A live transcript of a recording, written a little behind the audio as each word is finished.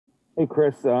Hey,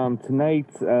 Chris, tonight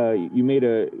you made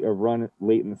a run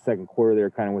late in the second quarter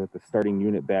there, kind of with the starting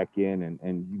unit back in,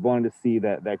 and you wanted to see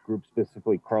that group,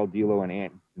 specifically Carl D'Lo and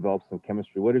Ant, develop some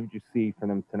chemistry. What did you see from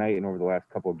them tonight and over the last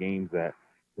couple of games that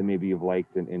maybe you've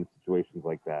liked in situations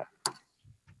like that?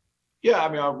 Yeah, I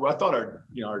mean, I thought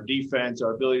our defense,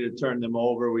 our ability to turn them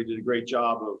over, we did a great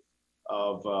job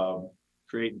of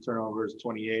creating turnovers,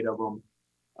 28 of them.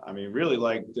 I mean, really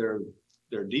like their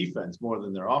defense more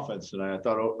than their offense tonight. I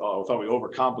thought we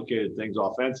overcomplicated things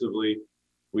offensively.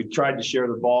 We tried to share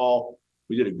the ball.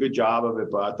 We did a good job of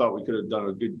it, but I thought we could have done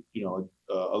a good,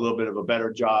 a little bit of a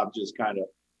better job, just kind of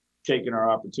taking our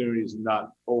opportunities and not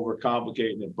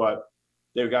overcomplicating it. But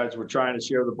their guys were trying to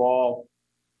share the ball,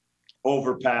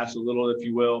 overpass a little, if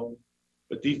you will.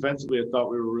 But defensively, I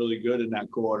thought we were really good in that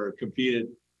quarter, competed,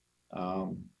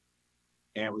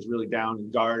 and was really down in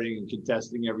guarding and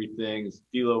contesting everything.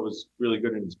 D'Lo was really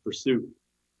good in his pursuit.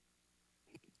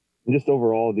 And just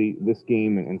overall, this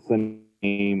game and Sunday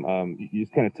game, you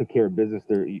just kind of took care of business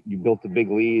there. You built a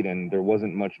big lead, and there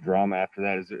wasn't much drama after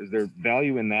that. Is there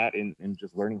value in that, in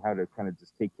just learning how to kind of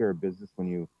just take care of business when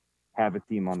you have a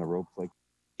team on the ropes like?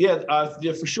 Yeah,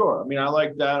 for sure. I mean, I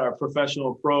like that, our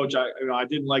professional approach. I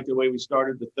didn't like the way we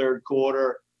started the third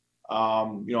quarter.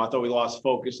 I thought we lost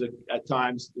focus at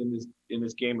times in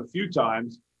this game a few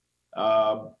times.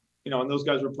 And those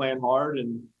guys were playing hard,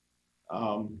 and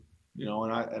and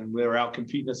they were out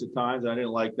competing us at times. I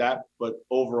didn't like that, but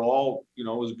overall, it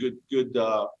was a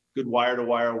good wire to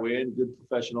wire win, good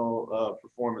professional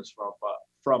performance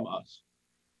from us.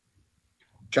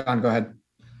 John, go ahead.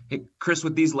 Hey, Chris,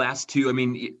 with these last two, I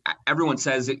mean, everyone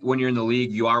says that when you're in the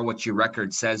league, you are what your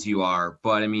record says you are.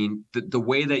 But I mean, the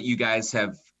way that you guys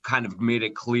have kind of made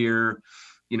it clear,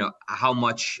 how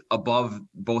much above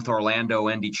both Orlando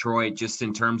and Detroit, just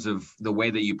in terms of the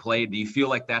way that you played, do you feel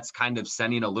like that's kind of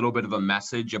sending a little bit of a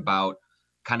message about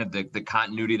kind of the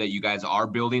continuity that you guys are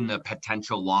building, the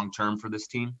potential long-term for this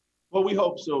team? Well, we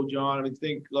hope so, John. I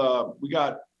think we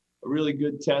got a really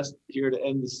good test here to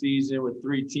end the season with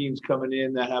three teams coming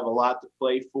in that have a lot to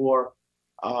play for.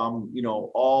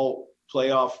 All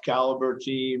playoff caliber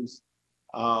teams,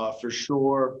 for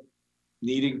sure,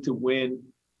 needing to win.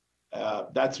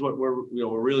 That's what we're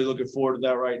really looking forward to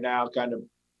that right now, kind of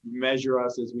measure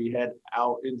us as we head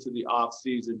out into the off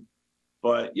season.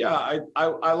 But yeah,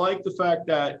 I like the fact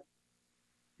that,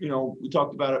 we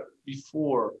talked about it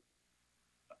before.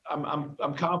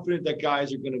 I'm confident that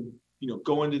guys are going to,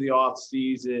 go into the off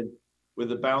season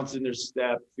with a bounce in their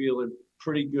step, feeling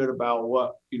pretty good about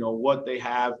what they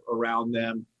have around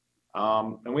them.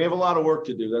 And we have a lot of work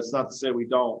to do. That's not to say we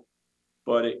don't,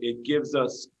 but it gives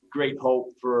us great hope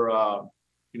for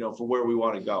where we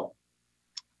want to go.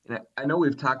 And I know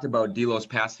we've talked about D'Lo's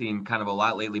passing kind of a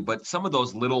lot lately, but some of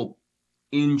those little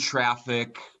in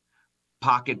traffic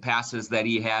pocket passes that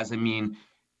he has, I mean,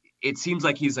 it seems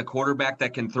like he's a quarterback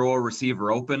that can throw a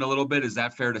receiver open a little bit. Is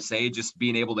that fair to say? Just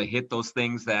being able to hit those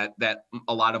things that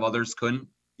a lot of others couldn't?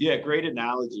 Yeah, great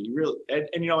analogy. Really, and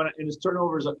in his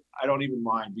turnovers, I don't even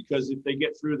mind, because if they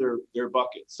get through their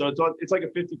buckets, so it's like a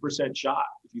 50% shot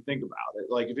if you think about it.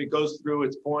 Like if it goes through,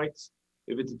 it's points.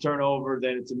 If it's a turnover,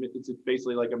 then it's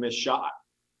basically like a missed shot.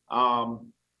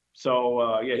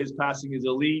 His passing is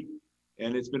elite,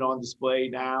 and it's been on display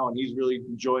now, and he's really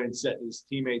enjoying setting his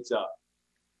teammates up.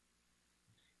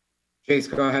 Chase,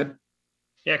 go ahead.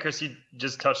 Yeah, Chris, you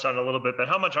just touched on it a little bit, but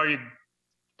how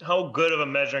good of a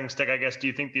measuring stick, I guess, do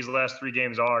you think these last three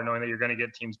games are, knowing that you're going to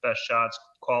get teams' best shots,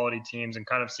 quality teams, and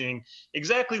kind of seeing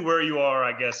exactly where you are,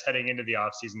 I guess, heading into the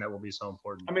offseason that will be so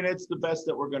important? I mean, it's the best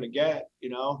that we're going to get,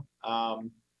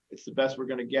 it's the best we're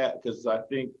going to get, because I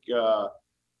think,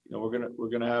 we're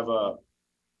going to have a,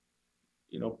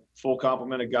 full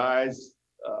complement of guys,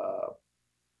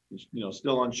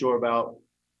 still unsure about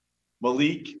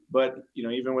Malik, but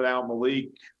even without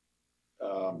Malik,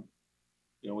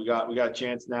 we got a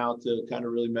chance now to kind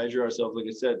of really measure ourselves, like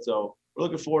I said. So we're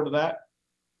looking forward to that.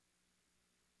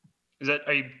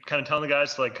 Are you kind of telling the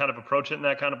guys to kind of approach it in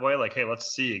that kind of way? Like, hey,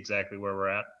 let's see exactly where we're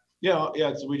at. Yeah.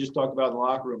 So we just talked about in the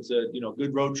locker room, said,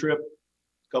 good road trip,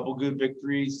 a couple good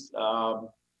victories.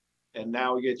 And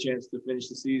now we get a chance to finish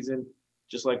the season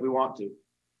just like we want to.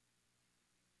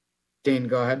 Dane,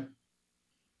 go ahead.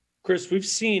 Chris, we've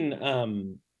seen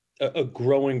a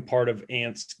growing part of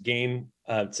Ant's game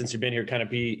since you've been here, kind of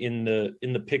be in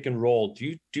the pick and roll.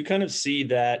 Do you kind of see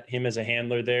that him as a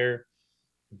handler there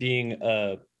being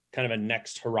a kind of a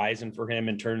next horizon for him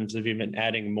in terms of even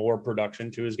adding more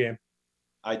production to his game?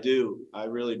 I do. I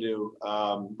really do.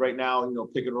 Right now,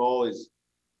 pick and roll is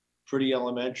pretty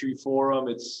elementary for him.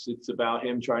 It's about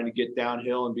him trying to get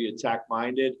downhill and be attack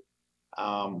minded.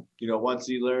 Once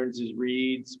he learns his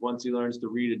reads, once he learns to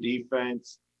read a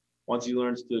defense, once he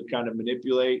learns to kind of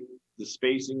manipulate the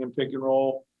spacing and pick and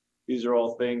roll, these are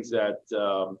all things that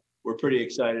we're pretty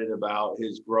excited about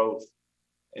his growth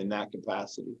in that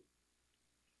capacity.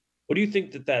 What do you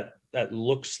think that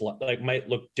looks like might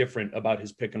look different about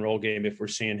his pick and roll game if we're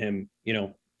seeing him,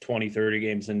 20, 30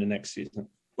 games into next season?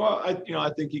 Well, I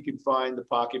think he can find the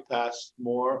pocket pass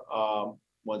more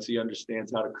once he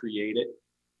understands how to create it,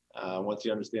 once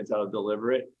he understands how to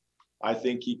deliver it. I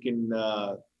think he can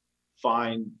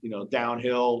find,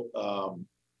 downhill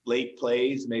late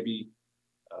plays, maybe,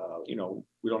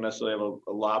 we don't necessarily have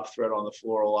a lob threat on the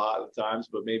floor a lot of times,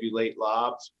 but maybe late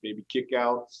lobs, maybe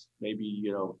kickouts,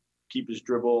 maybe, keep his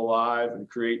dribble alive and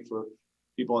create for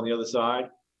people on the other side.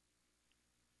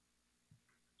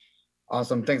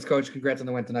 Awesome. Thanks, Coach. Congrats on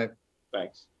the win tonight.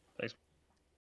 Thanks.